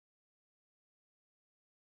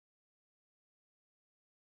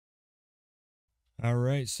All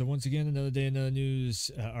right, so once again, another day, another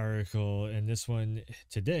news article, and this one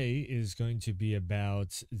today is going to be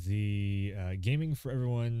about the gaming for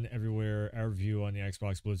everyone, everywhere. Our view on the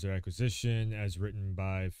Xbox Blizzard acquisition, as written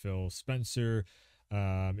by Phil Spencer.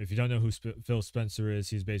 If you don't know who Phil Spencer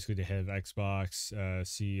is, he's basically the head of Xbox,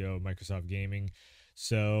 CEO of Microsoft Gaming.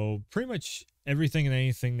 So pretty much everything and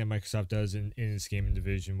anything that Microsoft does in its gaming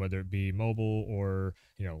division, whether it be mobile or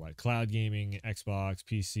like cloud gaming, Xbox,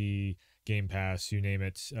 PC, Gamepass, you name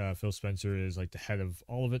it. Phil Spencer is like the head of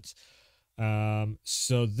all of it.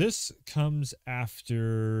 So this comes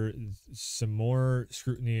after some more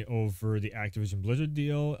scrutiny over the Activision Blizzard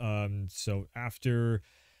deal. So after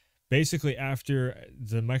the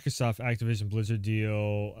Microsoft Activision Blizzard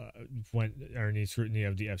deal went underneath scrutiny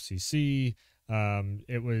of the FCC,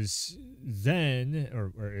 it was then,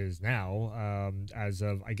 or is now, as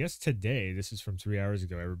of I guess today. This is from 3 hours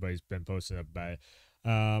ago. Everybody's been posting up about it.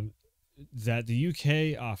 That the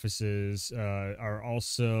UK offices are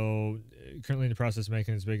also currently in the process of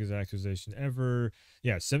making its biggest acquisition ever.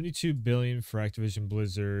 Yeah, 72 billion for Activision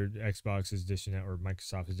Blizzard. Xbox is dishing out, or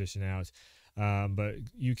Microsoft is dishing out. But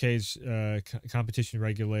UK's competition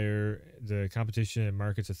regulator, the Competition and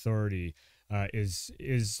Markets Authority,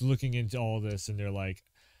 is looking into all this, and they're like,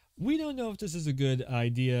 we don't know if this is a good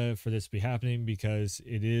idea for this to be happening because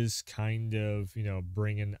it is kind of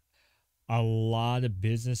bringing a lot of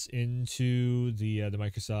business into the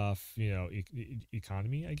Microsoft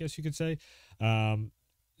economy, I guess you could say.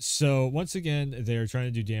 So once again, they're trying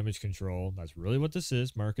to do damage control. That's really what this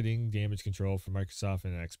is: marketing damage control for Microsoft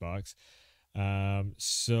and Xbox.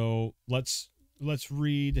 So let's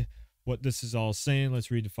read what this is all saying.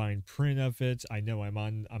 Let's read the fine print of it. I know I'm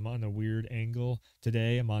on a weird angle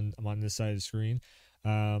today. I'm on this side of the screen.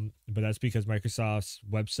 But that's because Microsoft's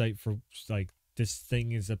website for like this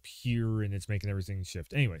thing is up here and it's making everything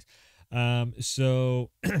shift. Anyways, so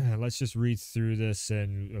let's just read through this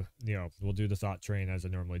and we'll do the thought train as I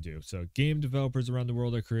normally do. So game developers around the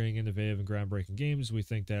world are creating innovative and groundbreaking games. We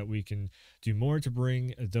think that we can do more to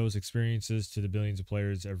bring those experiences to the billions of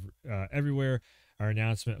players everywhere. Our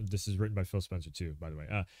announcement, this is written by Phil Spencer too, by the way.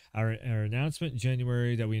 Our announcement in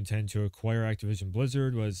January that we intend to acquire Activision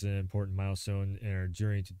Blizzard was an important milestone in our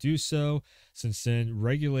journey to do so. Since then,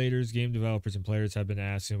 regulators, game developers, and players have been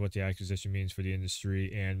asking what the acquisition means for the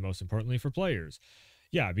industry and, most importantly, for players.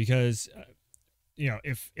 Yeah, because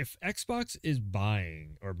if Xbox is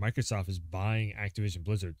buying or Microsoft is buying Activision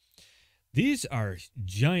Blizzard, these are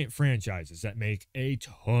giant franchises that make a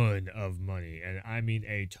ton of money, and I mean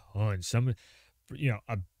a ton.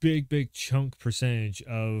 A big chunk percentage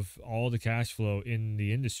of all the cash flow in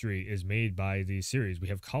the industry is made by these series. We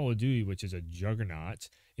have Call of Duty, which is a juggernaut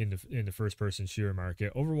in the first person shooter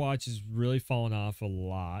market. Overwatch is really fallen off a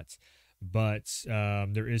lot, but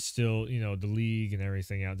there is still the league and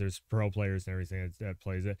everything out. There's pro players and everything that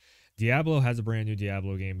plays it. Diablo has a brand new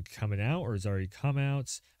Diablo game coming out, or has already come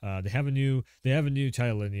out. They have a new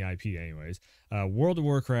title in the IP, anyways. World of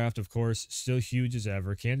Warcraft, of course, still huge as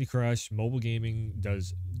ever. Candy Crush, mobile gaming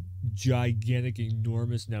does gigantic,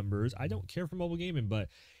 enormous numbers. I don't care for mobile gaming, but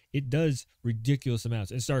it does ridiculous amounts.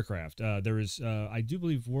 And StarCraft, there is, I do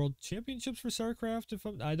believe, World Championships for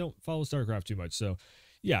StarCraft. I don't follow StarCraft too much, so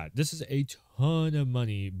yeah, this is a ton of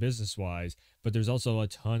money business-wise, but there's also a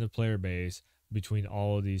ton of player base between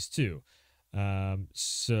all of these two.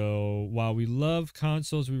 So while we love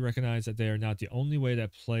consoles, we recognize that they are not the only way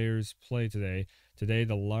that players play today. Today,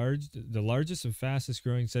 the largest and fastest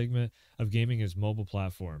growing segment of gaming is mobile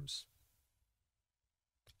platforms.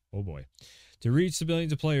 Oh boy. To reach the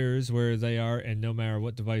billions of players where they are and no matter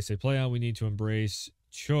what device they play on, we need to embrace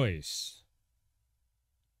choice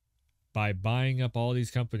by buying up all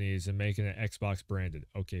these companies and making it Xbox branded.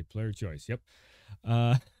 Okay, player choice. Yep.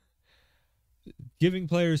 Giving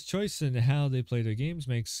players choice in how they play their games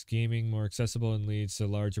makes gaming more accessible and leads to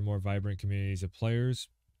larger, more vibrant communities of players.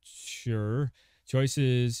 Sure. Choice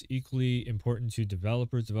is equally important to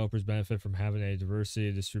developers. Developers benefit from having a diversity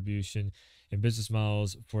of distribution and business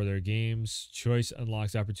models for their games. Choice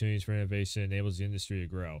unlocks opportunities for innovation and enables the industry to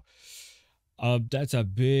grow. That's a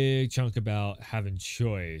big chunk about having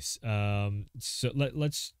choice. So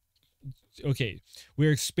let's okay,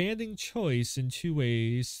 we're expanding choice in two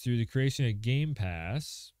ways through the creation of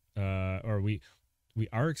Gamepass, or we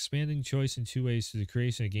are expanding choice in two ways through the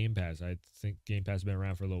creation of Gamepass. I think Gamepass has been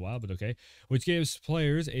around for a little while, but okay, which gives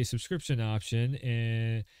players a subscription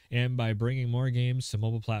option, and by bringing more games to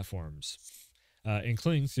mobile platforms,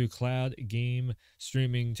 including through cloud game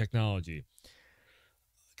streaming technology.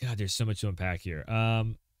 God, there's so much to unpack here.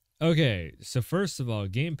 Okay, so first of all,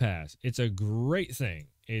 Game Pass. It's a great thing.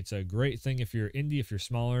 It's a great thing if you're indie, if you're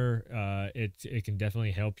smaller. It can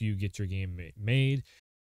definitely help you get your game made.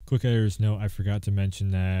 Quick editor's note: I forgot to mention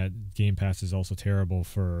that Game Pass is also terrible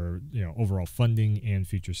for overall funding and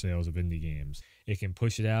future sales of indie games. It can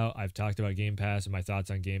push it out. I've talked about Game Pass and my thoughts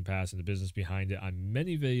on Game Pass and the business behind it on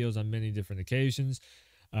many videos on many different occasions.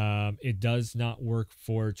 It does not work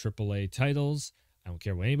for AAA titles. I don't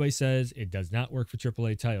care what anybody says. It does not work for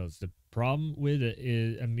AAA titles. The problem with it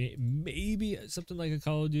is maybe something like a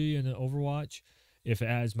Call of Duty and an Overwatch. If it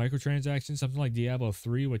has microtransactions, something like Diablo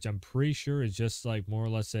 3, which I'm pretty sure is just like more or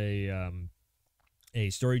less a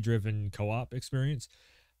story-driven co-op experience,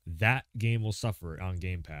 that game will suffer on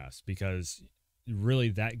Game Pass because really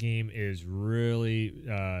that game is really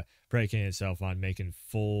predicating itself on making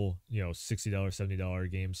full, $60,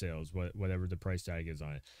 $70 game sales, whatever the price tag is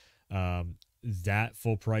on it. That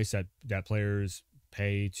full price that players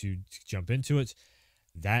pay to jump into it,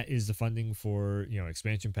 that is the funding for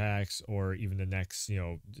expansion packs or even the next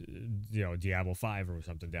Diablo 5 or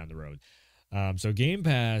something down the road. So Game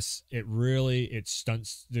Pass, it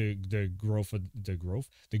stunts the growth of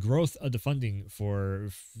the funding for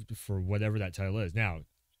whatever that title is. Now,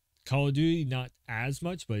 Call of Duty not as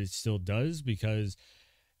much, but it still does, because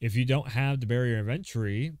if you don't have the barrier of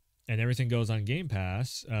entry and everything goes on Game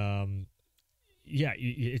Pass,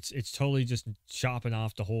 it's totally just chopping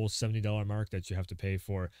off the whole $70 mark that you have to pay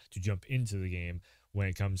for to jump into the game when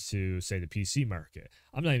it comes to, say, the PC market.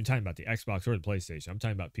 I'm not even talking about the Xbox or the PlayStation. I'm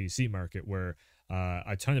talking about PC market, where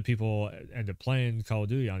a ton of people end up playing Call of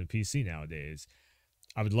Duty on the PC nowadays.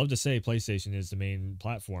 I would love to say PlayStation is the main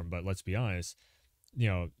platform, but let's be honest,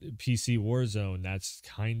 PC Warzone, that's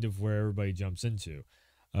kind of where everybody jumps into.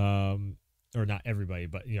 Or not everybody,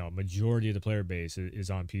 but majority of the player base is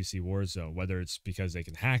on PC Warzone, whether it's because they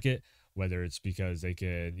can hack it, whether it's because they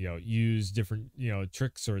can use different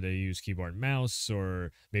tricks, or they use keyboard and mouse,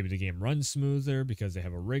 or maybe the game runs smoother because they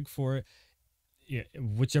have a rig for it. Yeah,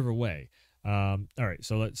 whichever way. All right,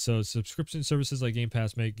 so subscription services like Game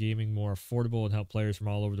Pass make gaming more affordable and help players from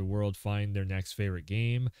all over the world find their next favorite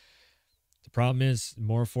game. The problem is,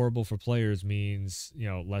 more affordable for players means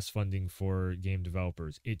less funding for game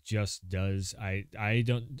developers. It just does. I've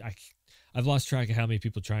lost track of how many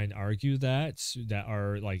people try and argue that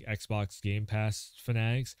are like Xbox Game Pass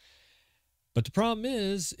fanatics. But the problem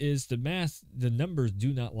is the numbers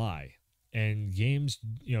do not lie, and game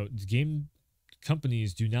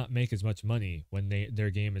companies do not make as much money when their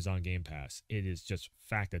game is on Game Pass. It is just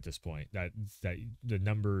fact at this point that the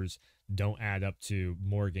numbers don't add up to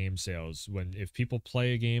more game sales. If people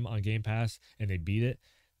play a game on Game Pass and they beat it,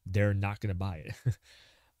 they're not going to buy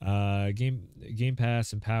it. Game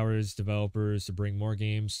Pass empowers developers to bring more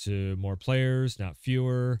games to more players, not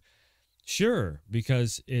fewer. Sure,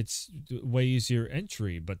 because it's way easier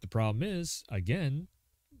entry, but the problem is, again,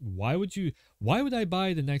 why would I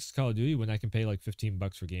buy the next Call of Duty when I can pay like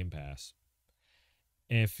 $15 for Game Pass?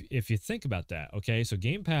 And if you think about that, okay, so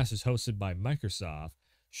Game Pass is hosted by Microsoft.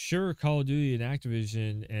 Sure, Call of Duty and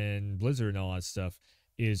Activision and Blizzard and all that stuff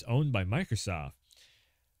is owned by Microsoft.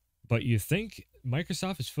 But you think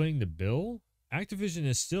Microsoft is footing the bill? Activision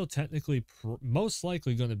is still technically most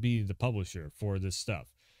likely going to be the publisher for this stuff.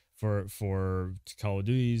 For Call of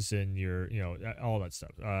Duties and your all that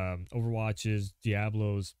stuff, Overwatches,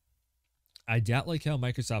 Diablos. I doubt like how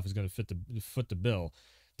Microsoft is going to foot the bill.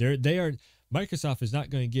 Microsoft is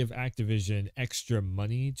not going to give Activision extra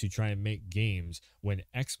money to try and make games when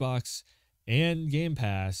Xbox and Game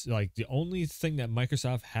Pass, like the only thing that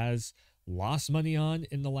Microsoft has lost money on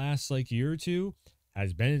in the last year or two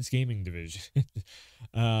has been its gaming division.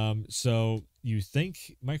 So you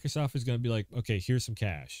think Microsoft is going to be like, okay, here's some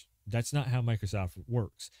cash. That's not how Microsoft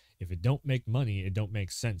works. If it don't make money, it don't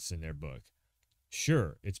make sense in their book.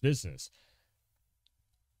 Sure, it's business.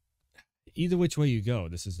 Either which way you go,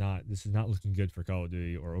 this is not looking good for Call of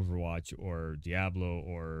Duty or Overwatch or Diablo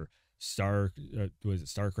or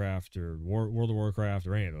StarCraft or World of Warcraft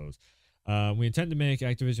or any of those. We intend to make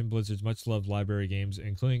Activision Blizzard's much-loved library games,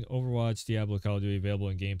 including Overwatch, Diablo, Call of Duty, available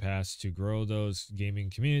in Game Pass to grow those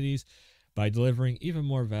gaming communities. By delivering even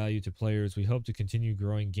more value to players, we hope to continue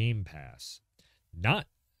growing Game Pass.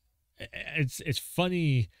 It's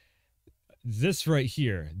funny, this right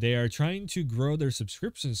here, they are trying to grow their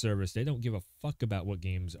subscription service. They don't give a fuck about what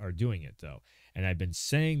games are doing it, though. And I've been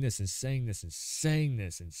saying this and saying this and saying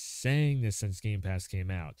this and saying this since Game Pass came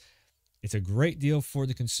out. It's a great deal for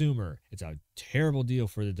the consumer. It's a terrible deal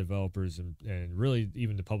for the developers and really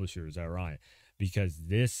even the publishers that are on it, because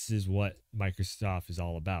this is what Microsoft is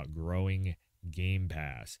all about, growing Game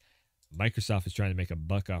Pass. Microsoft is trying to make a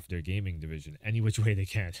buck off their gaming division any which way they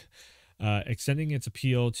can. extending its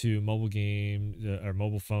appeal to mobile game or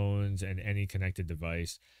mobile phones and any connected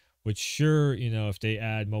device. Which sure, if they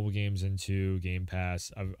add mobile games into Game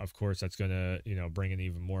Pass, of course that's gonna bring in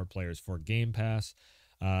even more players for Game Pass.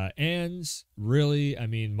 And really, I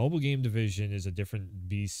mean, mobile game division is a different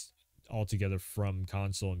beast altogether from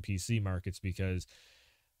console and PC markets because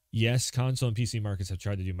yes, console and PC markets have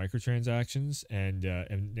tried to do microtransactions,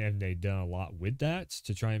 and they've done a lot with that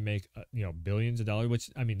to try and make billions of dollars.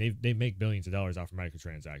 Which I mean, they make billions of dollars off of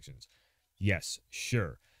microtransactions. Yes,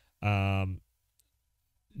 sure.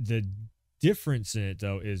 The difference in it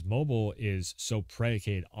though is mobile is so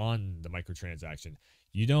predicated on the microtransaction.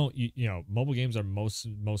 You don't mobile games are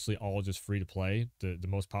mostly all just free to play. The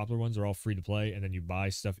most popular ones are all free to play, and then you buy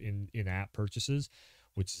stuff in app purchases,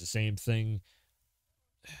 which is the same thing,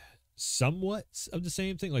 somewhat of the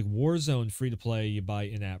same thing. Like Warzone free to play, you buy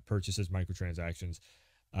in-app purchases, microtransactions.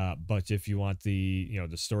 But if you want the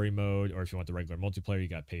story mode, or if you want the regular multiplayer, you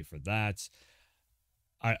got to pay for that.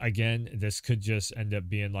 Again, this could just end up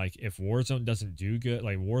being like, if Warzone doesn't do good,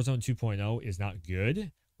 like Warzone 2.0 is not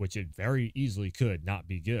good, which it very easily could not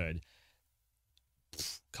be good,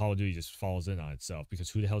 Call of Duty just falls in on itself,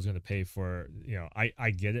 because who the hell is going to pay for,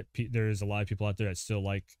 I get it. There's a lot of people out there that still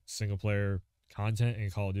like single player content in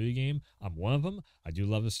a Call of Duty game. I'm one of them. I do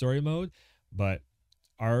love the story mode, but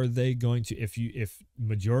are they going to, if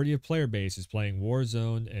majority of player base is playing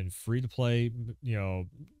Warzone and free to play,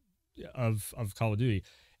 of Call of Duty,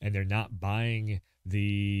 and they're not buying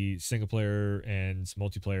the single player and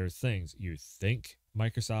multiplayer things, you think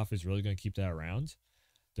Microsoft is really going to keep that around?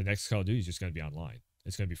 The next Call of Duty is just going to be online.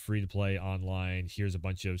 It's going to be free to play online. Here's a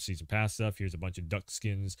bunch of season pass stuff. Here's a bunch of duck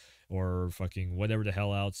skins or fucking whatever the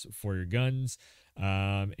hell else for your guns.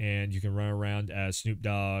 And you can run around as Snoop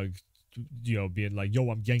Dogg, being like, yo,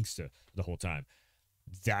 I'm gangsta the whole time.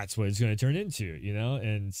 That's what it's going to turn into,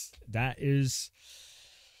 and that is,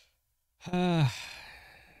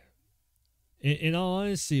 in all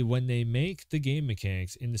honesty, when they make the game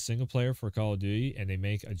mechanics in the single player for Call of Duty, and they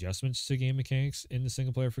make adjustments to game mechanics in the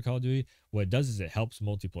single player for Call of Duty, what it does is it helps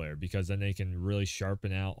multiplayer, because then they can really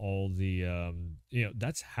sharpen out all the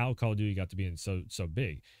that's how Call of Duty got to be so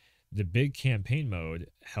big. The big campaign mode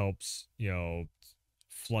helps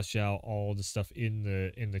flush out all the stuff in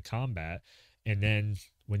the combat, and then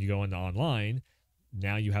when you go into online,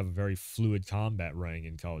 now you have a very fluid combat running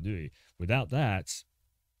in Call of Duty. Without that,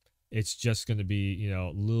 it's just going to be,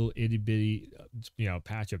 little itty bitty,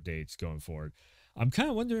 patch updates going forward. I'm kind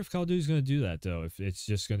of wondering if Call of Duty is going to do that, though. If it's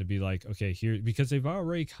just going to be like, okay, here, because they've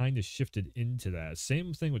already kind of shifted into that.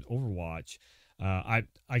 Same thing with Overwatch. I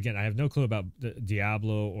have no clue about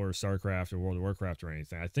Diablo or StarCraft or World of Warcraft or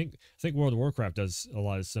anything. I think World of Warcraft does a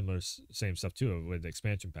lot of same stuff too, with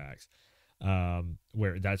expansion packs.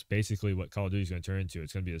 Where that's basically what Call of Duty is going to turn into.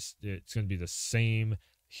 It's going to be the same.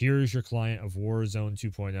 Here's your client of Warzone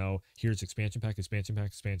 2.0. Here's expansion pack,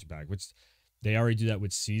 which they already do that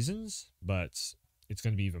with seasons, but it's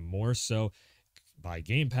going to be even more so by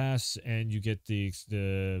Game Pass, and you get the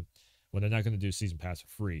well, they're not going to do season pass for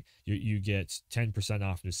free. You get 10%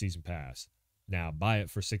 off the season pass. Now buy it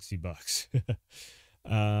for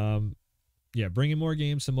 $60. Yeah, bringing more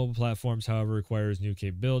games to mobile platforms, however, requires new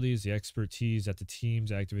capabilities. The expertise that the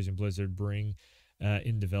teams at Activision Blizzard bring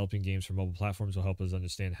in developing games for mobile platforms will help us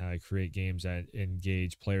understand how to create games that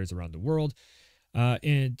engage players around the world. In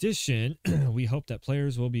addition, we hope that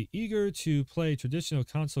players will be eager to play traditional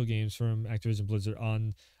console games from Activision Blizzard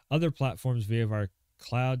on other platforms via our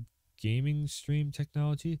cloud gaming stream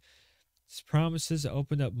technology. This promises to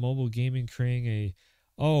open up mobile gaming, creating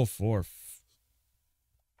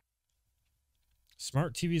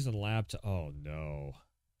smart TVs and laptops. Oh no.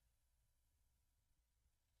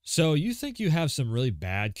 So you think you have some really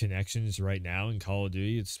bad connections right now in Call of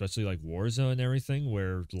Duty, especially like Warzone and everything,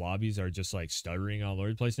 where lobbies are just like stuttering all over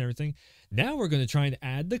the place and everything. Now we're going to try and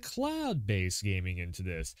add the cloud-based gaming into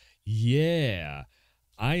this. Yeah.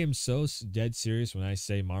 I am so dead serious when I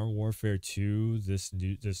say Modern Warfare 2, this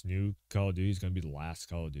new Call of Duty is going to be the last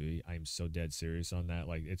Call of Duty. I am so dead serious on that.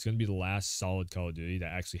 Like, it's going to be the last solid Call of Duty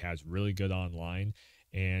that actually has really good online.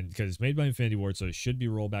 And because it's made by Infinity Ward, so it should be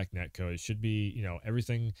rollback netcode. It should be,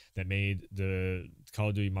 everything that made the Call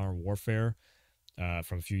of Duty Modern Warfare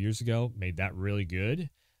from a few years ago, made that really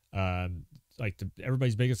good.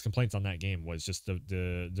 Everybody's biggest complaints on that game was just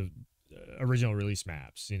the original release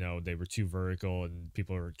maps. They were too vertical and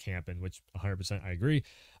people were camping, which 100% I agree.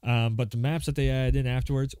 But the maps that they added in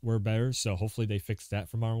afterwards were better. So hopefully they fixed that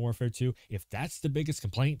for Modern Warfare 2. If that's the biggest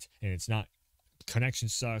complaint, and it's not connection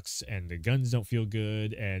sucks and the guns don't feel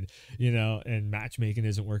good, and and matchmaking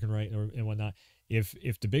isn't working right and whatnot, if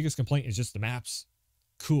the biggest complaint is just the maps,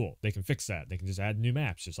 Cool. They can fix that. They can just add new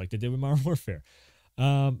maps, just like they did with Modern Warfare.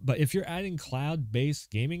 But if you're adding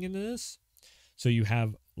cloud-based gaming into this, so you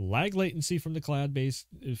have lag latency from the cloud-based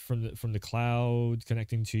from the cloud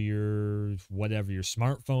connecting to your whatever your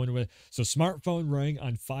smartphone or whatever. So smartphone running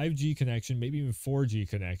on 5G connection, maybe even 4G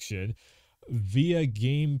connection via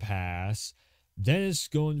Gamepass. Then it's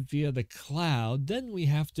going via the cloud. Then we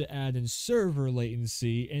have to add in server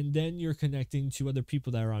latency, and then you're connecting to other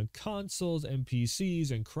people that are on consoles and PCs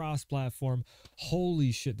and cross-platform.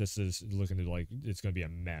 Holy shit, this is looking like it's going to be a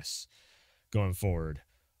mess going forward.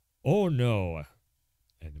 Oh no.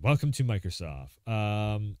 And welcome to Microsoft.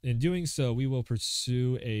 In doing so, we will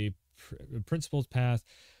pursue a principled path.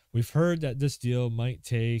 We've heard that this deal might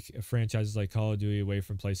take franchises like Call of Duty away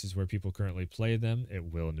from places where people currently play them. It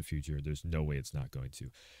will in the future. There's no way it's not going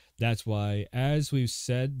to. That's why, as we've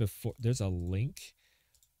said before, there's a link.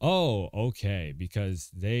 Oh, okay,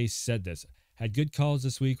 because they said this. Had good calls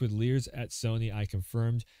this week with leaders at Sony. I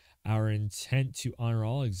confirmed our intent to honor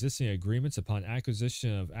all existing agreements upon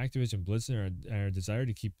acquisition of Activision Blizzard and our desire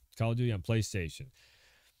to keep Call of Duty on PlayStation.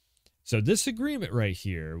 So this agreement right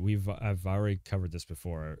here, I've already covered this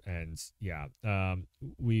before, and yeah,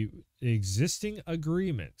 existing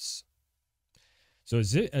agreements. So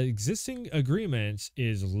existing agreements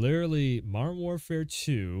is literally Modern Warfare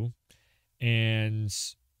 2, and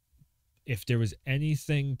if there was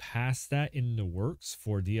anything past that in the works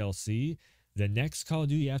for DLC, the next Call of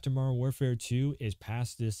Duty after Modern Warfare 2 is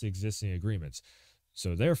past this existing agreements.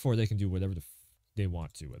 So therefore, they can do whatever they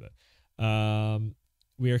want to with it.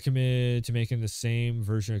 We are committed to making the same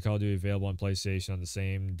version of Call of Duty available on PlayStation on the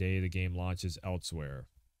same day the game launches elsewhere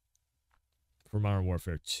for Modern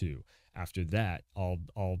Warfare 2. After that, all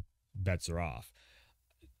bets are off.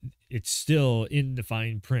 It's still in the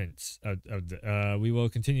fine print. We will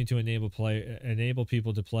continue to enable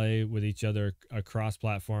people to play with each other across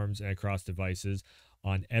platforms and across devices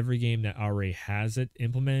on every game that already has it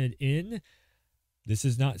implemented in. This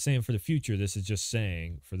is not saying for the future. This is just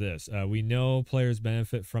saying for this. We know players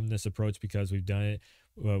benefit from this approach because we've done it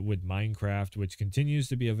with Minecraft, which continues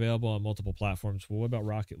to be available on multiple platforms. Well, what about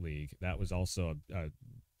Rocket League? That was also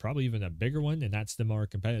probably even a bigger one, and that's the more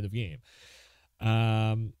competitive game.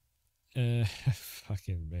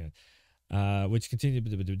 Fucking man. Which continued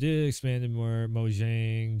to expanded more.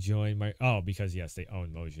 Mojang joined because yes, they own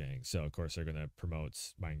Mojang, so of course they're gonna promote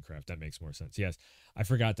Minecraft. That makes more sense. Yes, I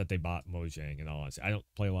forgot that they bought Mojang. In all honesty, I don't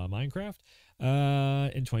play a lot of Minecraft.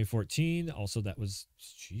 In 2014, also that was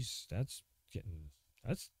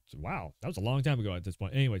wow, that was a long time ago at this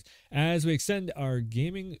point. Anyways, as we extend our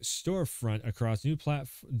gaming storefront across new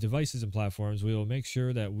devices and platforms, we will make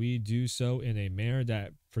sure that we do so in a manner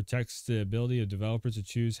that protects the ability of developers to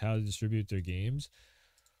choose how to distribute their games.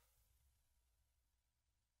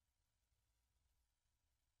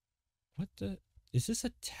 What the? Is this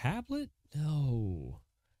a tablet? No.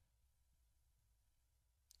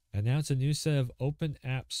 Announce a new set of open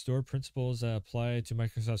app store principles that apply to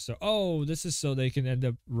Microsoft Store. Oh, this is so they can end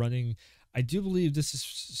up running. I do believe this is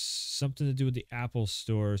something to do with the Apple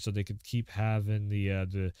Store, so they could keep having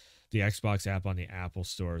the Xbox app on the Apple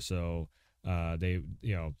Store. So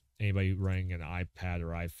anybody running an iPad or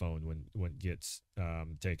iPhone when it gets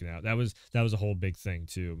taken out. That was a whole big thing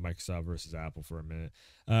too. Microsoft versus Apple for a minute.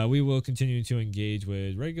 We will continue to engage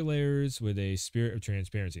with regulators with a spirit of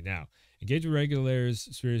transparency. Now, engage with regulators,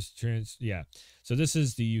 yeah. So this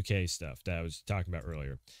is the UK stuff that I was talking about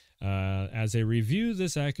earlier. As they review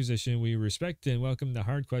this acquisition, we respect and welcome the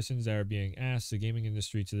hard questions that are being asked. The gaming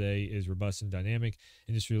industry today is robust and dynamic.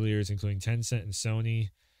 Industry leaders, including Tencent and Sony.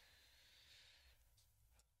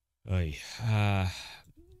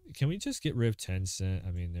 Can we just get rid of Tencent?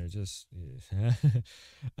 I mean, they're just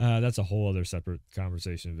that's a whole other separate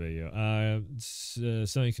conversation video.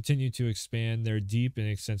 Sony continue to expand their deep and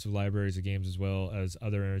extensive libraries of games as well as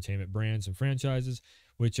other entertainment brands and franchises,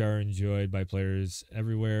 which are enjoyed by players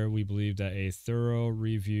everywhere. We believe that a thorough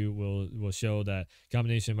review will show that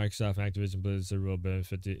combination of Microsoft and Activision Blizzard will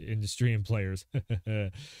benefit the industry and players.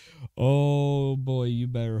 Oh boy, you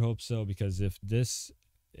better hope so, because if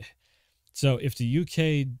the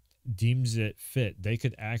UK deems it fit, they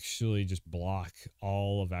could actually just block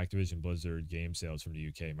all of Activision Blizzard game sales from the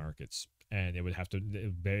UK markets, and it would have to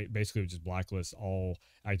basically just blacklist all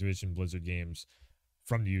Activision Blizzard games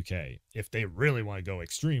from the UK if they really want to go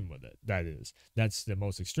extreme with it. That's the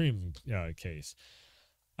most extreme case.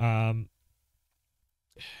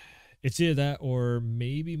 It's either that, or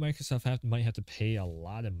maybe Microsoft might have to pay a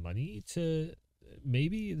lot of money to.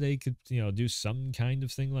 Maybe they could, do some kind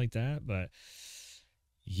of thing like that, but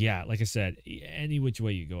Yeah, like I said, any which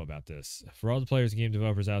way you go about this, for all the players and game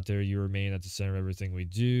developers out there, you remain at the center of everything we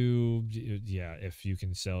do. Yeah, if you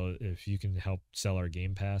can help sell our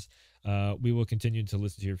Game Pass, we will continue to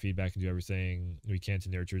listen to your feedback and do everything we can to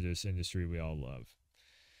nurture this industry we all love.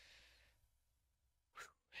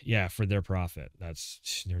 Yeah, for their profit.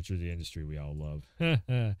 That's nurture the industry we all love.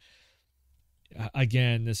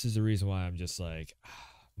 Again, this is the reason why I'm just like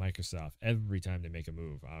Microsoft. Every time they make a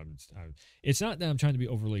move, it's not that I'm trying to be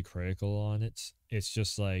overly critical on it. It's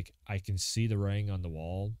just like I can see the writing on the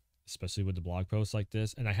wall, especially with the blog posts like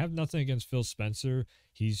this. And I have nothing against Phil Spencer.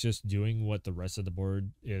 He's just doing what the rest of the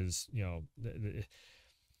board is.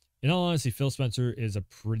 In all honesty, Phil Spencer is a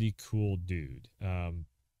pretty cool dude.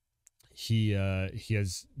 He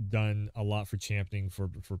has done a lot for championing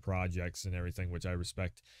for projects and everything, which I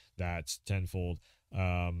respect that tenfold.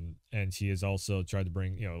 And he has also tried to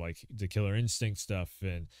bring like the Killer Instinct stuff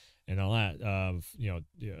and all that of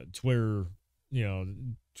Twitter,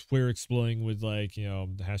 Twitter exploding with like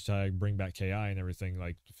the hashtag bring back ki and everything.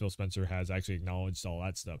 Like Phil Spencer has actually acknowledged all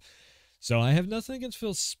that stuff. So I have nothing against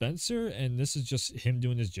Phil Spencer, and this is just him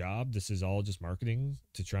doing his job. This is all just marketing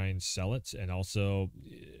to try and sell it, and also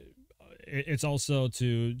it's also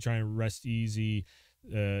to try and rest easy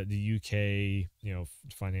the UK,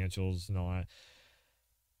 financials and all that.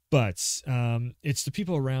 But it's the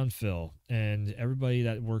people around Phil and everybody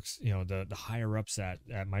that works, the higher ups at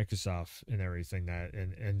Microsoft and everything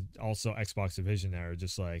and also Xbox Division that are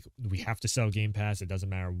just like, we have to sell Game Pass. It doesn't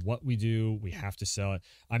matter what we do. We have to sell it.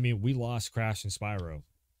 I mean, we lost Crash and Spyro.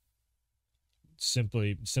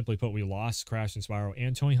 Simply put, we lost Crash and Spyro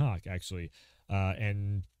and Tony Hawk actually,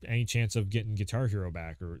 and any chance of getting Guitar Hero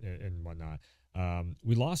back and whatnot.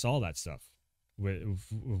 We lost all that stuff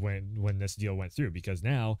when this deal went through, because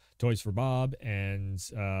now Toys for Bob and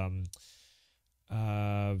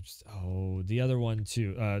the other one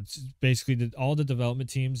too, basically all the development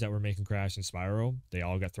teams that were making Crash and Spyro, they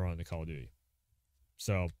all got thrown into Call of Duty.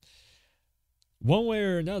 So one way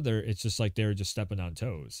or another, it's just like they're just stepping on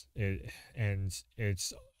toes. And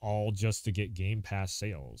it's all just to get Game Pass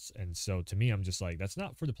sales. And so to me, I'm just like, that's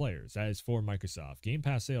not for the players. That is for Microsoft. Game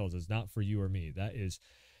Pass sales is not for you or me. That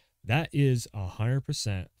is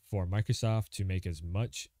 100% for Microsoft to make as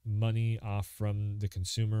much money off from the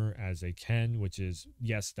consumer as they can, which is,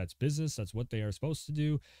 yes, that's business. That's what they are supposed to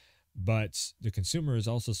do. But the consumer is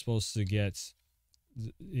also supposed to get,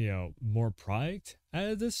 more product out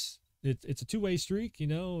of this. It's a two-way streak,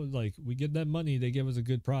 like we give them money, they give us a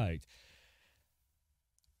good product.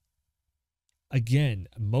 Again,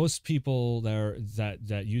 most people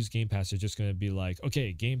that use Game Pass are just going to be like,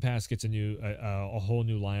 okay, Game Pass gets a whole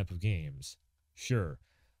new lineup of games. Sure.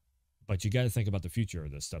 But you got to think about the future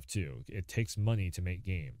of this stuff too. It takes money to make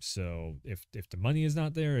games. So if the money is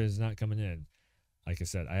not there, it's not coming in. Like I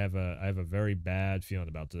said, I have a very bad feeling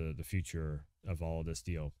about the future of all of this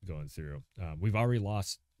deal going through. We've already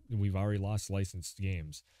lost licensed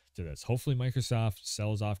games to this. Hopefully Microsoft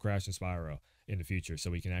sells off Crash and Spyro in the future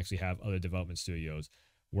so we can actually have other development studios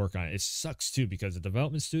work on it. It sucks too, because the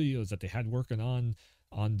development studios that they had working on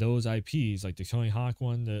those IPs, like the Tony Hawk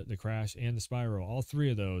one, the Crash, and the Spyro, all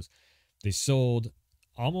three of those, they sold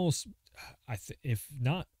almost, if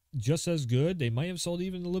not just as good, they might have sold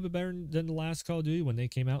even a little bit better than the last Call of Duty when they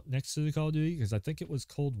came out next to the Call of Duty, because I think it was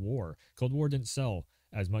Cold War. Cold War didn't sell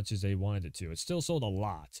as much as they wanted it to. It still sold a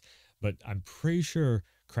lot, but I'm pretty sure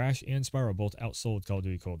Crash and Spyro both outsold Call of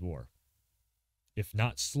Duty Cold War. If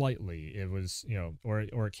not slightly, it was, or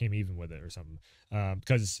it came even with it or something.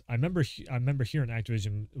 Because I remember hearing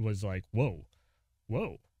Activision was like, whoa,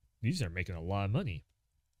 these are making a lot of money.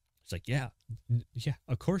 It's like, yeah,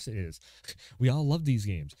 of course it is. We all love these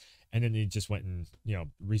games. And then they just went and,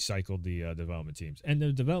 recycled the development teams. And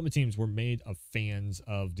the development teams were made of fans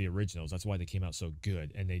of the originals. That's why they came out so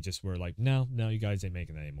good. And they just were like, no, you guys ain't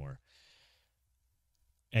making that anymore.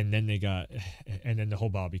 And then the whole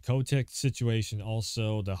Bobby Kotick situation,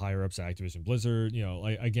 also the higher ups at Activision Blizzard,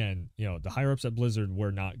 the higher ups at Blizzard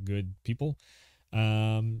were not good people.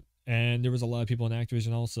 And there was a lot of people in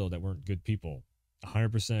Activision also that weren't good people.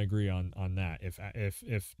 100% agree on that.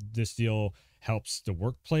 If this deal helps the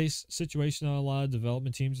workplace situation on a lot of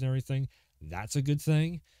development teams and everything, that's a good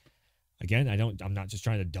thing. Again, I'm not just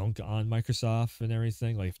trying to dunk on Microsoft and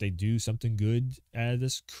everything. Like, if they do something good out of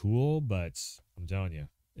this, cool. But I'm telling you,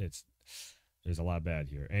 there's a lot bad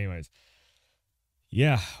here. Anyways,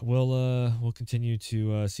 yeah, we'll continue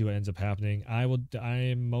to see what ends up happening. I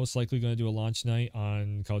am most likely going to do a launch night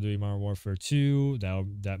on Call of Duty Modern Warfare 2.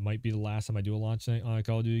 That might be the last time I do a launch night on a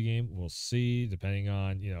Call of Duty game. We'll see, depending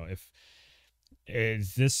on if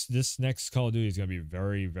This next Call of Duty is gonna be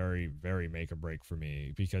very, very, very make or break for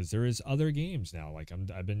me, because there is other games now. Like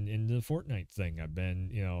I've been into the Fortnite thing. I've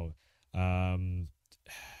been, um,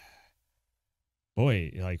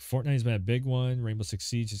 boy, like Fortnite's been a big one. Rainbow Six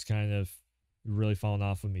Siege has kind of really fallen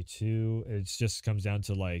off with me too. It just comes down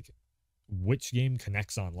to like which game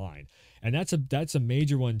connects online, and that's a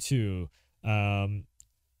major one too. Um,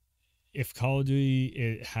 if Call of Duty,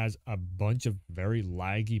 it has a bunch of very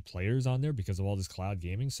laggy players on there because of all this cloud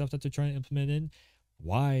gaming stuff that they're trying to implement in,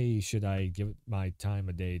 why should I give my time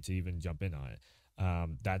a day to even jump in on it?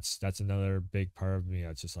 That's another big part of me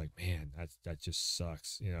that's just like, man, that just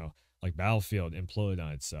sucks. Like Battlefield imploded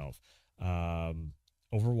on itself. Um,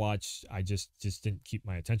 Overwatch, I just didn't keep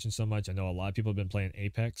my attention so much. I know a lot of people have been playing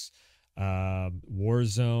Apex.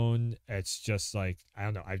 Warzone, it's just like, I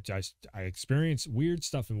don't know, I experience weird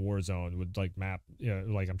stuff in Warzone with like map,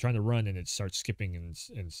 like I'm trying to run and it starts skipping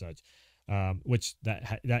and such. Which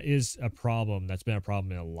that is a problem. That's been a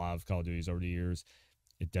problem in a lot of Call of Duties over the years.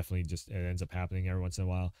 It definitely just, it ends up happening every once in a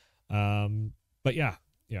while. But yeah,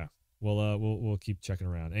 we'll keep checking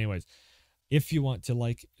around. Anyways, if you want to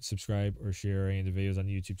like, subscribe, or share any of the videos on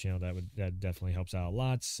the YouTube channel, that definitely helps out a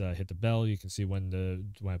lot. Hit the bell. You can see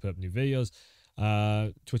when I put up new videos.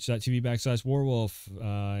 Twitch.tv/Warwolf.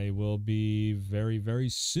 I will be very, very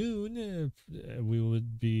soon. We will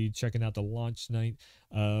be checking out the launch night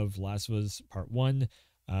of Last of Us Part 1.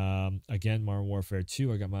 Again, Modern Warfare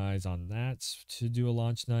 2. I got my eyes on that to do a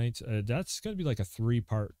launch night. That's going to be like a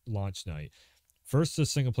 3-part launch night. First, the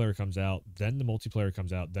single player comes out, then the multiplayer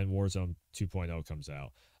comes out, then Warzone 2.0 comes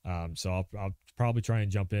out. So I'll probably try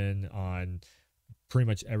and jump in on pretty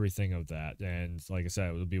much everything of that. And like I said,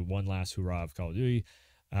 it will be one last hurrah of Call of Duty.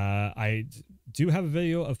 I do have a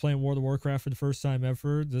video of playing World of Warcraft for the first time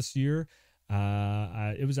ever this year.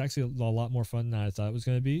 It was actually a lot more fun than I thought it was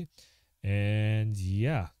going to be. And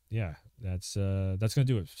yeah, that's going to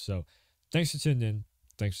do it. So thanks for tuning in.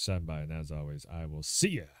 Thanks for stopping by. And as always, I will see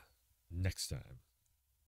you next time.